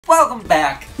Welcome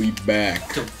back We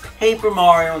back. to Paper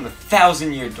Mario and the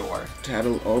 1,000-Year Door.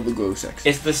 Tattle all the glow sex.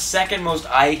 It's the second most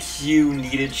IQ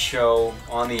needed show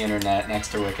on the internet next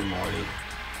to Rick and Morty.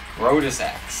 Grotus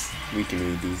X. We can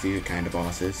read these. These are kind of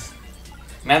bosses.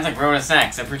 That's a Grotus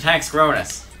X. It protects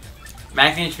Grotus.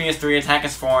 Max HP is 3, attack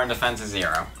is 4, and defense is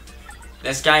 0.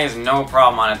 This guy is no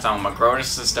problem on its own, but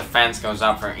Grotus' defense goes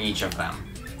up for each of them.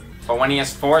 But when he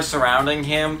has 4 surrounding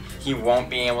him, he won't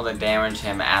be able to damage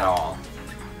him at all.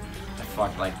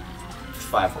 Fuck, like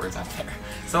 5 words up there.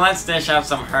 So let's dish out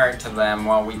some hurt to them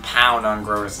while we pound on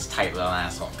Grotus' tight little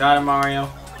asshole. Got it, Mario?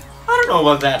 I don't know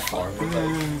about that far, but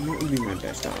like, What would be my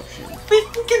best option? we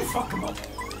can fuck him up.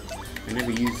 I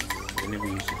never used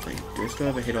the thing. Do I still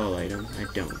have a hit all item? I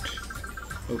don't.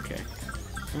 Okay.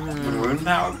 Would Rune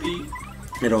Power be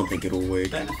I don't think it'll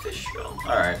work. beneficial?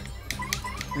 Alright.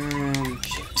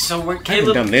 So we're I haven't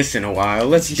Caleb. done this in a while.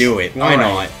 Let's do it. Why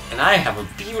not? And I have a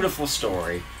beautiful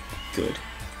story. Good.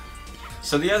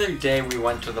 So the other day we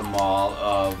went to the mall.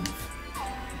 I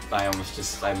literally almost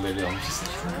just said the wrong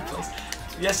place.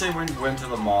 Yesterday we went to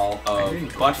the mall of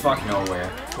buttfuck nowhere.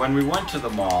 When we went to the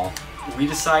mall, we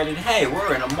decided, hey,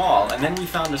 we're in a mall, and then we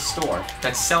found a store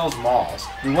that sells malls.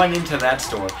 We went into that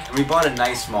store and we bought a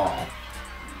nice mall.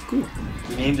 Cool.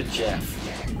 We named it Jeff.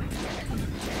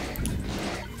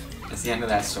 That's the end of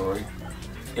that story.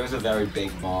 It was a very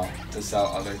big mall to sell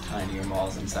other tinier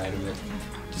malls inside of it.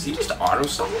 Does he just auto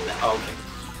summon that? Oh,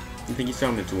 okay. I think you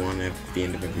summons one at the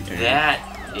end of every turn. That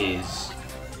is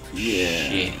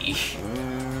shitty.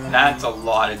 That's a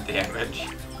lot of damage.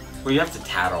 Well, you have to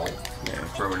tattle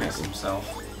Grotus himself.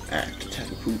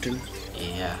 Tattle Putin.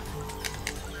 Yeah.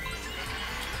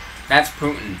 That's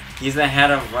Putin. He's the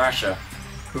head of Russia.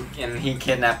 And he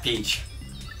kidnapped Peach.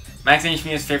 Max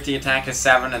HP is 50, attack is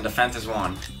 7, and defense is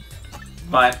 1.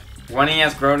 But when he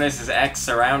has Grotus' X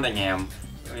surrounding him,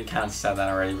 we kind of said that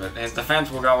already, but his defense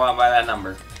will go up by that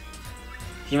number.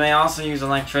 He may also use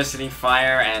electricity,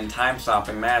 fire, and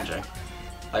time-stopping magic.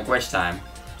 Like Witch Time.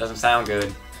 Doesn't sound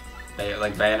good.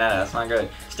 Like Bayonetta, that's not good.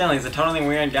 Still, he's a totally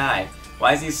weird guy.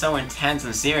 Why is he so intense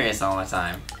and serious all the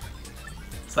time?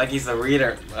 It's like he's the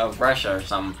leader of Russia or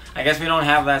something. I guess we don't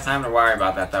have that time to worry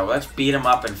about that, though. Let's beat him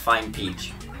up and find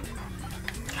Peach.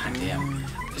 God damn.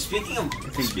 Speaking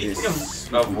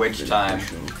of Witch Time,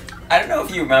 I don't know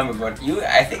if you remember, but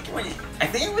I think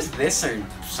it was this or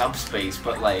Subspace,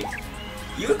 but like,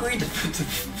 you agreed to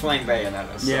playing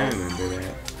Bayonetta. So Yeah, I remember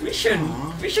that. we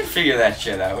should figure that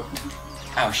shit out.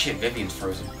 Oh shit, Vivian's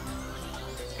frozen.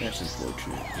 That's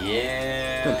unfortunate.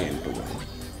 Yeah. Don't get it away.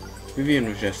 Vivian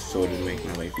was just sort of to make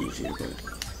my life easier, but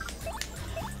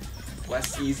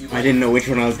Less easy. I didn't know which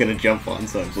one I was gonna jump on,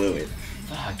 so I blew it.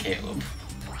 Ah, Caleb.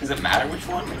 Does it matter which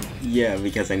one? Yeah,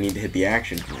 because I need to hit the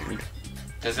action command.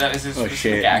 Is this Oh specific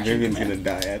shit, action Vivian's command?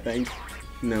 gonna die, I think.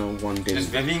 No, one Does didn't.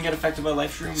 Vivian get affected by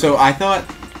life shroom? So I thought,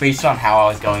 based on how I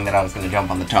was going, that I was gonna jump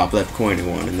on the top left corner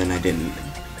one, and then I didn't.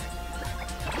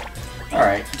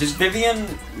 Alright. Does Vivian...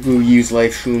 Will use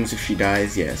life shrooms if she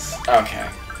dies, yes. Okay.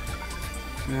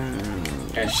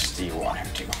 It's just do you want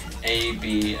her to. A,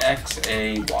 B, X,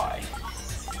 A, Y.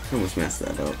 Almost messed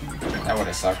that up. That would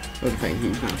have sucked. What if I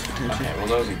use mouse potential? Okay, well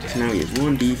those are dead. So now he has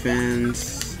 1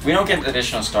 defense. We don't get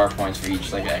additional star points for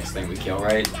each like X thing we kill,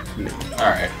 right? No.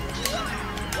 Alright.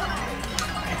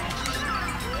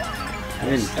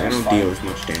 I don't deal as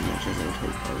much damage as I would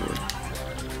hope I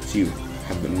would. So you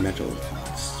have the metal.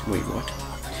 Wait,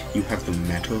 what? You have the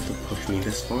metal to push me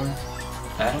this far?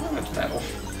 I don't know if it's metal.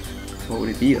 What would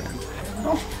it be then?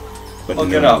 Oh. But Look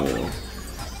no. it up.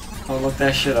 I'll look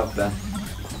that shit up then.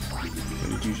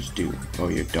 What did you just do? Oh,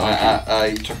 you're dodging.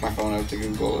 I took my phone out to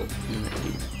Google it.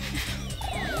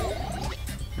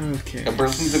 Okay. A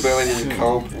person's ability to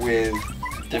cope with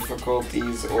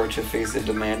difficulties or to face a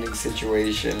demanding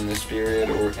situation in a spirited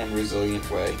and resilient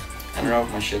way. I don't know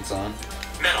if my shit's on.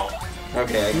 Metal.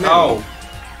 Okay. Metal. Oh.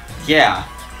 Yeah.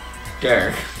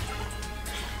 Derek.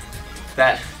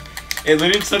 It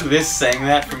literally took this saying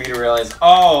that for me to realize,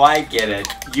 oh, I get it.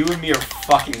 You and me are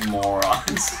fucking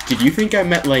morons. Did you think I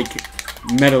meant like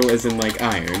metal as in like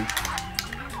iron?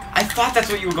 I thought that's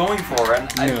what you were going for, and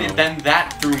No. then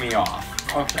that threw me off.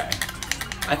 Okay.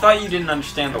 I thought you didn't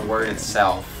understand the word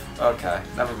itself. Okay,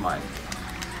 never mind.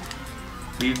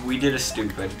 We did a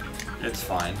stupid. It's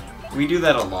fine. We do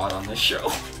that a lot on this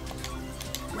show.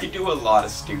 We do a lot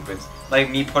of stupids. Like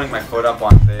me putting my foot up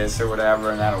on this or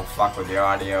whatever, and that'll fuck with the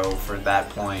audio for that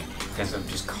point, because I'm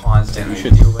just constantly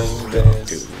doing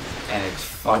this, and it's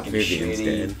fucking Vivian's shitty.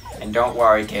 dead. And don't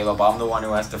worry, Caleb, I'm the one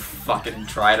who has to fucking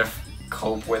try to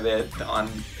cope with it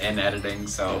in editing,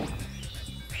 so...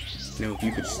 No, if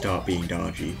you could stop being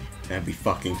dodgy. That'd be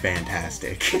fucking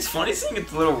fantastic. It's funny seeing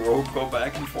its little rope go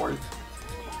back and forth.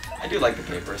 I do like the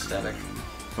paper aesthetic.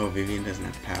 Oh, Vivian doesn't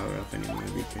have power up anymore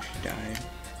because she died.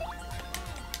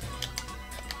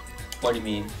 What do you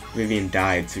mean? Vivian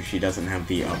died, so she doesn't have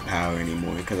the up power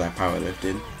anymore because I power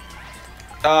lifted.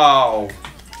 Oh,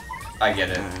 I get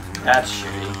it. That's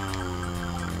shitty.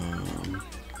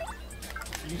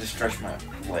 You just stretch my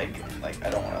leg, and like I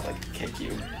don't want to like kick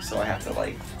you, so I have to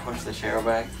like push the chair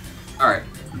back. All right.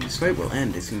 This fight will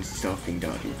end as soon as you stop being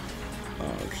dodgy.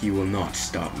 He will not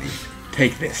stop me.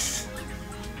 Take this.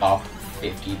 Up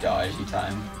 50 dodgy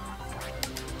time.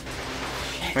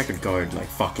 If I could guard like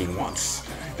fucking once,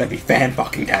 that'd be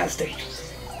fan-fucking-tastic.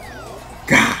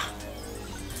 Gah!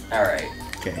 Alright.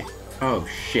 Okay. Oh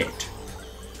shit.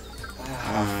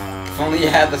 If only you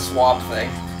had the swap thing.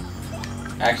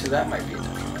 Actually, that might be enough.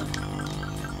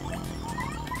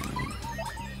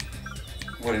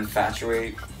 Would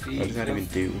infatuate be What does that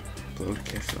enough? even do?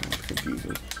 Broadcast on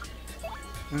computer.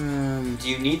 Do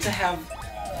you need to have...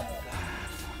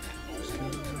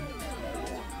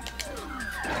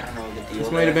 I don't know the deal This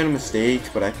there. might have been a mistake,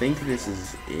 but I think this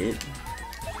is it.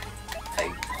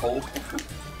 I hope.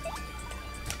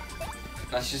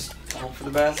 Let's just hope for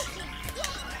the best.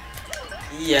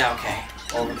 Yeah, okay.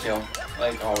 Overkill.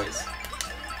 Like always.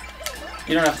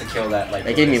 You don't have to kill that like...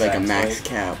 They gave me like a sex, max right?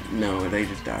 cap. No, they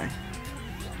just die.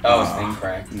 Oh, it's thing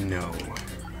cracked. No.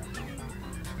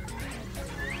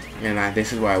 And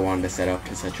this is why I wanted to set up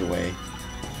in such a way.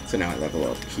 So now I level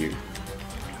up here.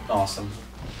 Awesome.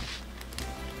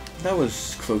 That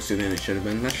was closer than it should have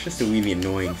been. That's just a really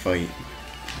annoying fight.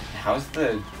 How's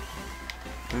the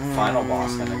final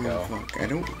boss gonna go? Fuck, I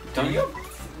don't... Don't you...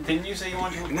 Didn't you say you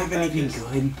wanted to... Not anything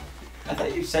good. I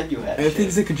thought you said you had I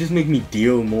think they could just make me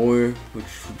deal more, which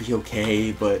would be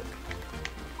okay, but...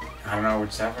 I don't know,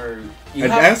 whichever...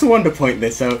 I also wanted to point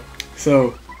this out.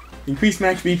 So, increase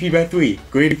max BP by 3.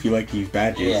 Great if you like to use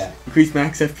badges. Yeah. Increase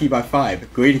max FP by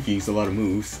 5. Great if you use a lot of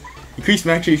moves. Increase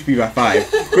max HP by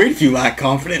 5. Great if you lack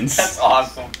confidence. That's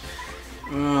awesome.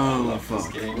 Oh, love this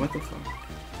fuck. game. What the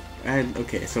fuck?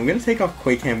 Okay, so I'm gonna take off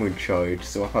Quake Hammer and Charge,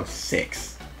 so I'll have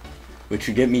 6. Which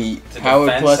would get me To power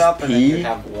defense plus up, and then you P.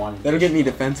 have one. That'll get me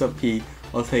defense up P.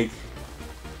 I'll take...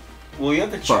 Well, you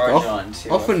have the Fuck, charge on, too.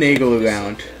 I'll finagle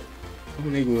around. I'll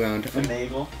finagle around.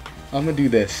 Finagle? I'm gonna do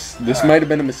this. This Alright. might have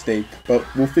been a mistake, but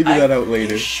we'll figure that out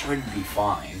later. You should be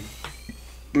fine.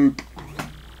 Boop.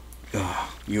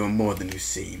 Ah, you are more than you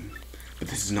seem. But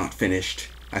this is not finished.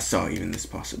 I saw even this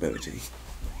possibility.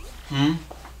 Hmm?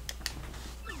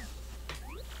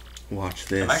 Watch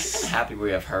this. I'm actually kind of happy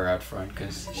we have her out front,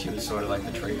 because she was sort of like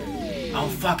the traitor. Oh,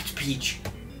 fuck, it's Peach.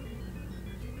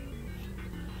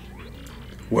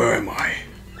 Where am I?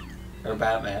 Or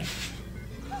Batman.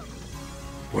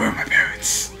 Where are my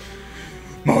parents?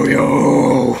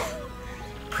 Mario!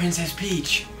 Princess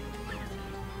Peach.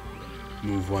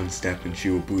 Move one step and she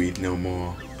will breathe no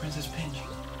more. Princess Peach.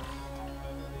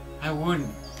 I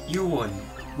wouldn't. You wouldn't.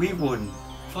 We wouldn't.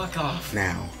 Fuck off.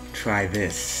 Now, try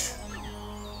this.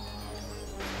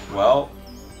 Well,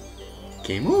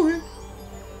 Game over.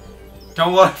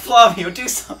 don't let Flavio do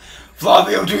something.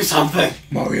 Flavio, do something.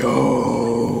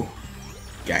 Mario!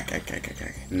 Gag.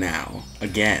 Now,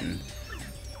 again.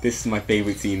 This is my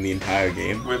favorite scene in the entire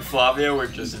game. With Flavio or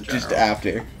just in general? Just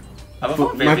after. I love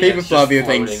how My Vivian's favorite just Flavio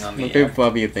floating things. on the My air. favorite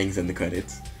Flavio things in the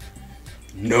credits.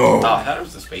 No! Oh, I thought it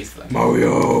was the space thing.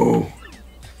 Mario!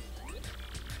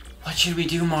 What should we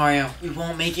do, Mario? We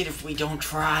won't make it if we don't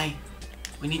try.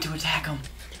 We need to attack him.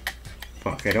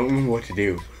 Fuck, I don't remember what to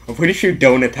do. I'm pretty sure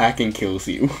don't attacking kills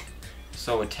you.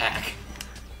 So attack.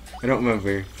 I don't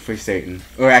remember for certain.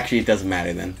 Or actually, it doesn't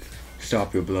matter then.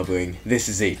 Stop your blubbering. This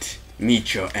is it.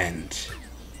 Meet your end.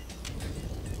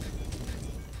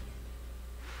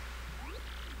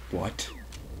 What?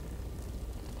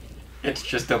 It's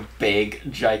just a big,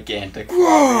 gigantic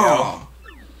Whoa! Flavio.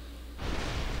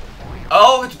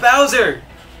 Oh, it's Bowser!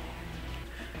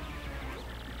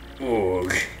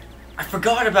 Ugh. I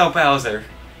forgot about Bowser.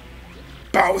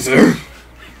 Bowser!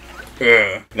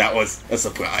 That was a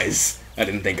surprise. I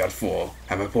didn't think I'd fall.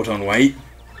 Have I put on weight?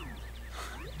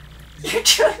 You're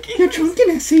joking. You're drinking,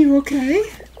 I see you okay?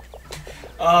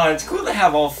 It's cool to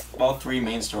have all three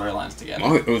main storylines together.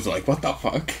 Mario was like, what the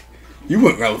fuck? You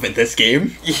weren't relevant this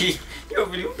game. You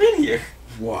haven't even been here.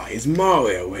 Why is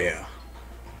Mario here?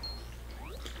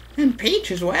 And Peach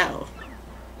as well.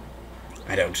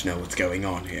 I don't know what's going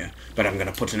on here, but I'm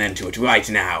gonna put an end to it right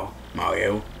now.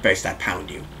 Mario, first I pound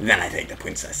you, then I take the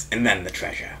princess, and then the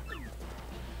treasure.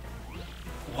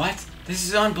 What? This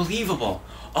is unbelievable.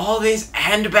 All this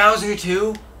and Bowser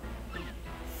too?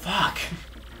 Fuck.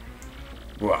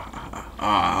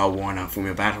 Ah, worn out from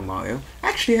your battle, Mario.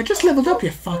 Actually, I just leveled up,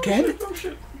 you fuckhead. Oh,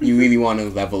 shit. You really want to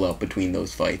level up between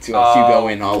those fights, or else you go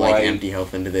in all like boy. empty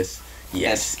health into this.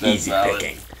 Yes, That's easy valid.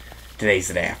 picking. Today's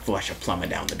the day I flush a plumber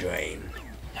down the drain.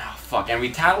 Oh, fuck, and we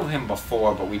tattled him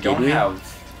before, but we don't we? have...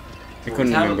 I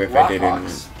couldn't remember if I did or not.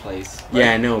 Place.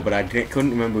 Yeah, I know, but I couldn't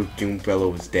remember if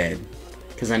Goombella was dead.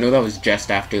 Because I know that was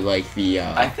just after, like, the,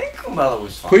 I think Goombella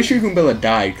was fine. Pretty sure Goombella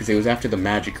died, because it was after the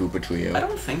Magic Koopa trio. I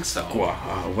don't think so.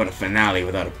 Wow, what a finale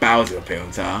without a Bowser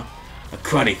appearance, huh? A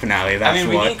cruddy finale, that's I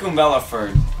mean, what. we need Goombella for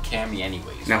Cammy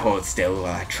anyways. Now hold still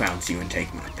while I trounce you and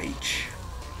take my peach.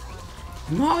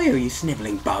 Mario, you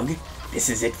sniveling bug. This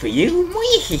is it for you.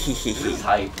 This is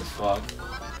hype as fuck.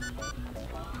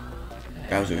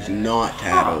 Bowser's not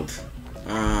tattled.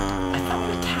 I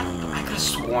thought we tattled. I could have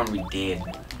sworn we did.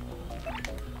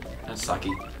 That's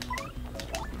sucky.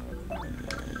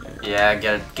 Yeah,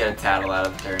 get a tattle out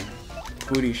of the turn.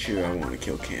 Pretty sure I want to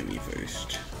kill Cammy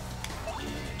first.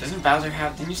 Doesn't Bowser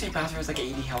have... Didn't you say Bowser has like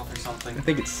 80 health or something? I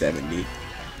think it's 70.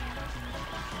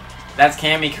 That's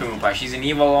Cammy Koopa. She's an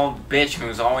evil old bitch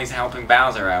who's always helping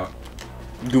Bowser out.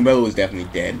 Goombella was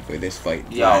definitely dead for this fight.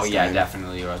 Oh, yeah, time.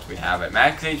 definitely. What we have it.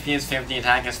 Max HP is 50,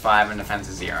 attack is 5, and defense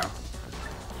is 0.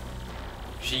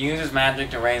 She uses magic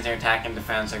to raise her attack and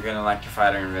defense, or good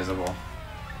electrified or invisible.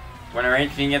 When her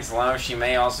HP gets low, she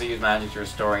may also use magic to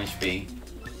restore HP.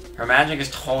 Her magic is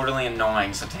totally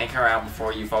annoying, so take her out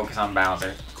before you focus on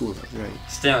Bowser. Cool, that's right.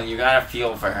 Still, you gotta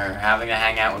feel for her, having to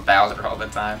hang out with Bowser all the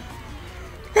time.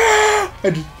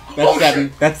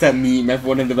 That's that meme.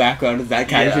 Everyone in the background is that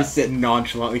guy just sitting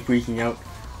nonchalantly freaking out.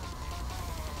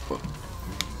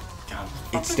 God,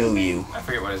 It's still you. I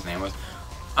forget what his name was.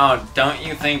 Oh, don't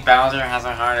you think Bowser has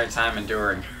a harder time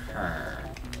enduring her?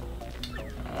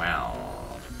 Well...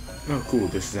 Oh, cool.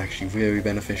 This is actually very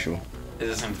beneficial. Is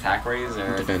this an attack raise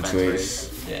or Defense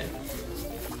raise? Yeah.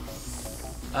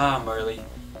 Ah, Marley.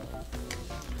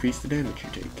 Increase the damage you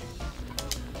take.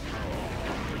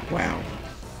 Wow.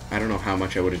 I don't know how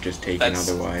much I would have just taken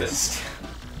otherwise.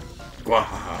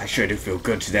 Wow, I sure do feel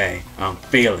good today. I'm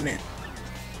feeling it.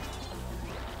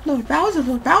 Lord Bowser,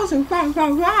 rah, rah,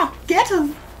 rah, get him!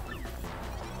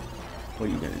 What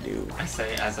are you gonna do? As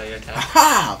I attack.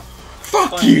 Aha!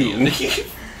 Fuck you!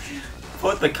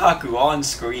 Put the Kaku on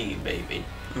screen, baby.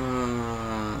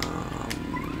 Oh,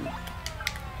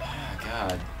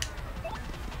 God.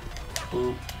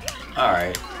 Boop.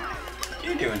 Alright.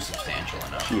 You're doing substantial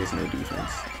enough. She has no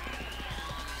defense.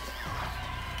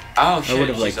 Oh shit, I would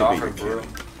have she's liked off a her bigger brew.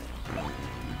 kill.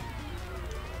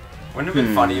 Wouldn't have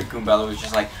been funny if Goombella was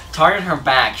just like, target her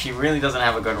back, she really doesn't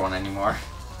have a good one anymore.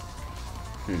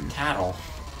 Tattle.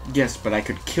 Yes, but I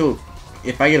could kill...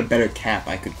 If I get a better cap,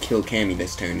 I could kill Cammy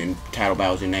this turn and tattle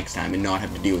Bowser next time and not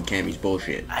have to deal with Cammy's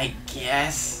bullshit. I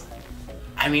guess.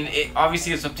 I mean,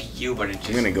 obviously it's up to you, but it just...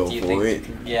 I'm gonna go for it.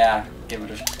 Yeah, give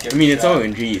it a I mean, it's shot.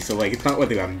 RNG, so like, it's not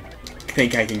whether I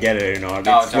think I can get it or not.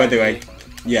 No, It's whether RNG.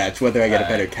 it's whether I get a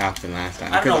better cap than last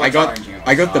time. I don't know Because what's RNG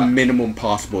I got the shot. minimum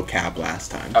possible cap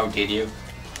last time. Oh, did you?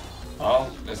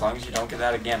 Well, as long as you don't get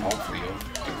that again, hopefully you'll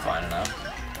do fine enough.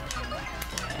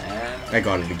 And... I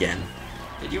got it again.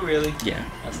 Did you really? Yeah.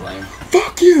 That's lame.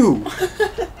 Fuck you!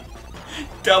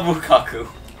 Double Kaku.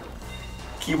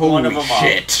 Keep Holy one of them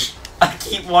shit. up.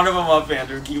 Keep one of them up,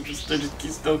 Andrew.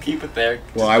 Still keep it there.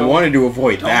 Well, I wanted to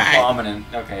avoid don't that. Prominent.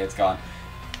 Okay, it's gone.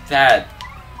 That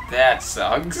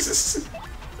sucks.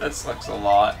 That sucks a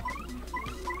lot.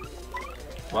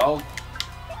 Well,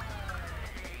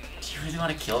 do you really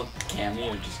want to kill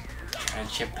Cammy or just try to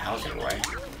chip Bowser away?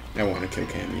 I want to kill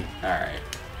Cammy. Alright.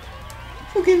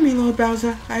 Forgive me, Lord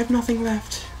Bowser. I have nothing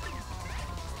left.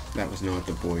 That was not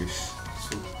the voice.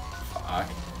 Fuck.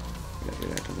 Whatever,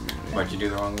 that doesn't matter. Why'd you do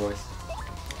the wrong voice?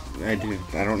 I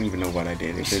don't even know what I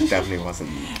did. It definitely wasn't.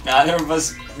 Neither of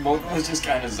us, both of us just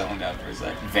kind of zoned out for a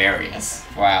sec. Various.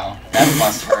 Wow. That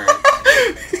must hurt.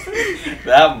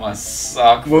 That must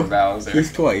suck for Bowser.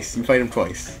 He's twice. You fight him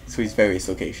twice. So he's various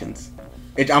locations.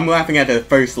 I'm laughing at the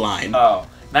first line. Oh,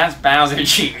 that's Bowser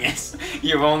genius.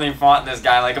 You've only fought this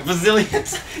guy like a bazillion.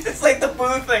 It's like the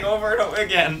Boo thing over and over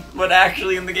again, but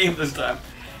actually in the game this time.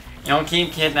 You'll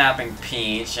keep kidnapping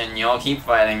Peach, and you'll keep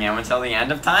fighting him until the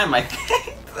end of time, I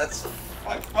think.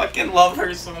 I fucking love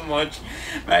her so much.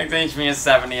 Max HP is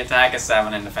 70, attack is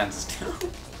 7, and defense is 2.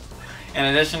 In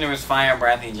addition to his fire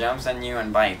breath, he jumps on you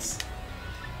and bites.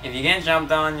 If you get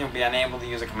jumped on, you'll be unable to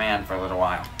use a command for a little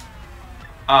while.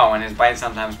 Oh, and his bite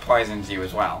sometimes poisons you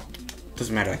as well.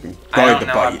 Doesn't matter, I can I guard don't the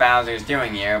know bite. what Bowser's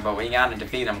doing here, but we gotta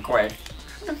defeat him quick.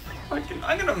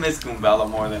 I'm gonna miss Goombella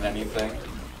more than anything.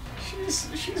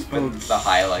 She's been the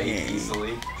highlight,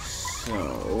 easily.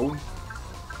 So...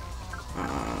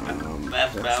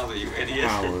 That's Bowser, you idiot.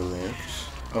 Power lift.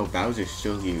 Oh, Bowser's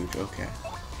still huge. Okay.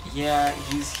 Yeah,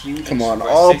 he's huge. Come on,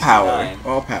 all power.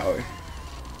 All power.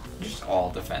 Just all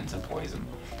defense and poison.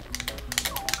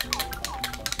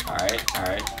 Alright,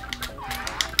 alright.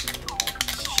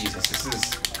 Jesus, this is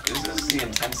the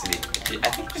intensity. I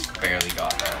think we just barely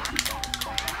got that.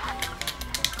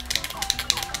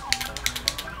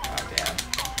 Oh, damn.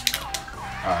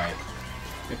 Alright.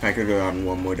 If I could have gotten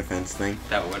one more defense thing,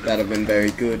 that'd have been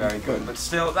very good. Very good, but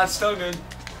still, that's still good.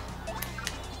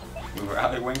 We were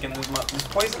out there winking this much. Does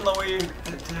poison lower your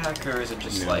attack, or is it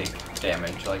just like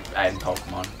damage, like adding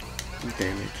Pokemon?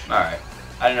 Damage. Alright.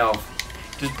 I don't know.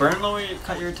 Does burn lower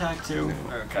cut your attack too?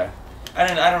 No. Okay. I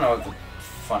don't know what the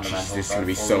fundamentals This is are. gonna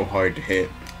be so hard to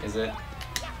hit. Is it?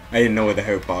 I didn't know where the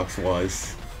hitbox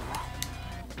was.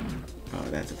 Oh,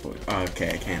 that's a 4. Oh, okay,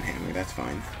 I can't hammer. That's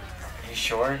fine. Are you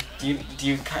sure? Do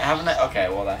you have an? Okay,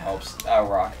 well that helps.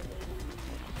 Rock.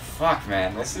 Fuck,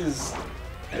 man. This is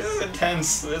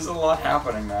intense. There's a lot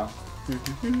happening now.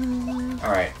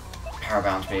 All right. Power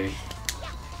bounce, baby.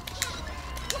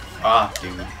 Ah,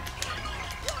 dude.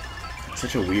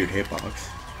 Such a weird hitbox.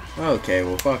 Okay,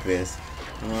 well, fuck this.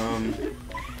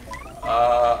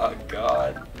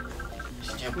 God.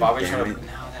 Bobby trying to...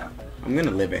 I'm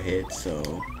gonna live a hit,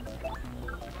 so...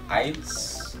 I'd...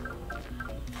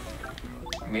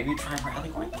 Maybe try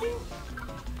Rally Winking?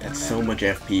 That's so much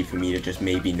FP for me to just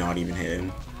maybe not even hit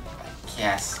him.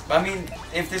 Yes. I mean,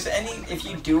 if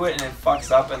you do it and it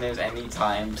fucks up and there's any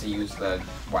time to use the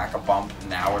Whack-A-Bump,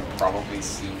 now it probably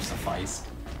seems to suffice.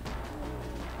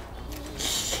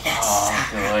 Yes. Oh,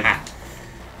 good.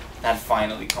 That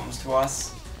finally comes to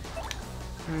us.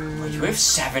 You have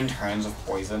 7 turns of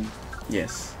poison.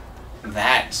 Yes.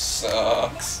 That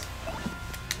sucks.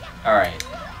 Alright.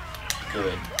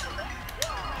 Good.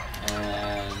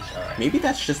 And alright. Maybe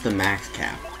that's just the max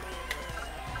cap.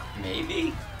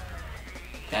 Maybe?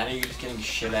 That or you're just getting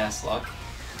shit ass luck?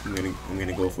 I'm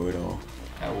gonna go for it all.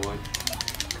 I would.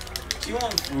 You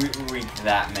won't reap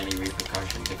that many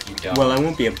repercussions if you don't. Well, I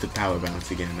won't be able to power bounce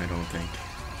again, I don't think.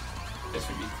 This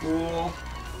would be cool.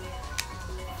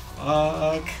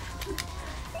 Fuck.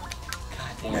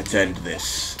 God damn. Let's end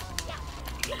this.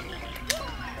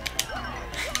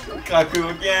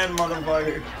 Kaku again,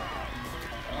 motherfucker.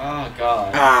 Oh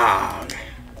god. Ah.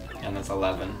 And that's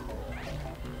 11.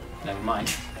 Never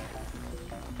mind.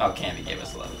 Oh, Candy gave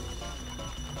us 11.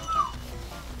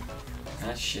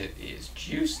 That shit is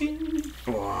juicy.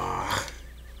 Wow.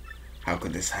 How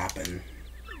could this happen?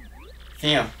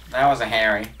 Phew, that was a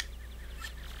Harry.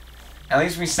 At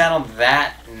least we settled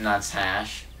that nuts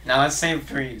hash. Now let's save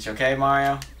Peach, okay,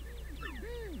 Mario?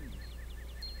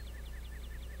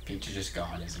 Peach is just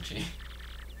gone, isn't she?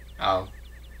 Oh.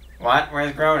 What?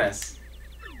 Where's Grodus?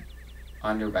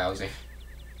 Under Bowser.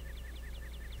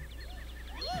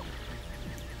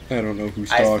 I don't know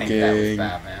who's I talking. think that was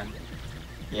Batman.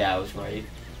 Yeah, I was right.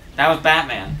 That was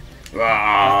Batman. Ah.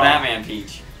 That was Batman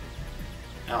Peach.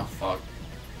 Oh, fuck.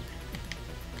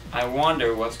 I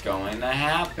wonder what's going to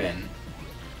happen.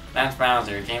 That's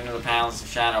Bowser. He came to the Palace of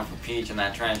Shadow for Peach and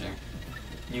that treasure.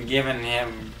 You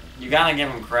gotta give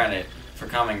him credit for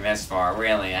coming this far,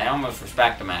 really. I almost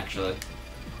respect him, actually.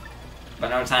 But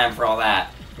no time for all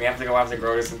that. We have to go after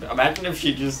Grodus. And imagine if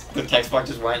the text box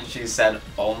just went and she said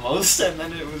almost, and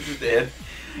then it was just it.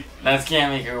 That's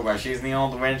Cammy Cooper. She's the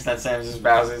old witch that serves as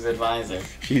Bowser's advisor.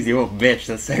 She's the old bitch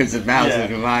that serves as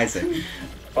Bowser's advisor.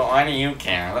 But why do you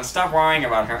care? Let's stop worrying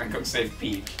about her and go save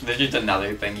Peach. There's just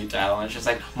another thing you tell, and it's just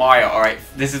like, Mario, alright,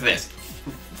 this is this.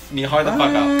 You hurry the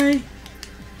fuck up. Is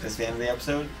this the end of the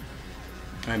episode?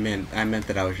 I meant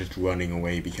that I was just running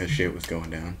away because shit was going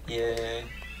down. Yeah.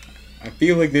 I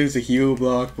feel like there's a heal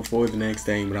block before the next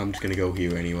thing, but I'm just gonna go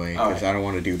here anyway, because I don't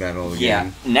want to do that all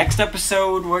again. Yeah, next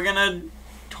episode, we're gonna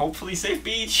hopefully save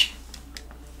Peach.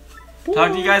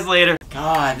 Talk to you guys later.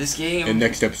 God, this game. And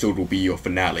next episode will be your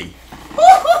finale.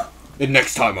 And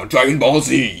next time on Dragon Ball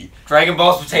Z. Dragon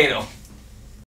Ball's potato.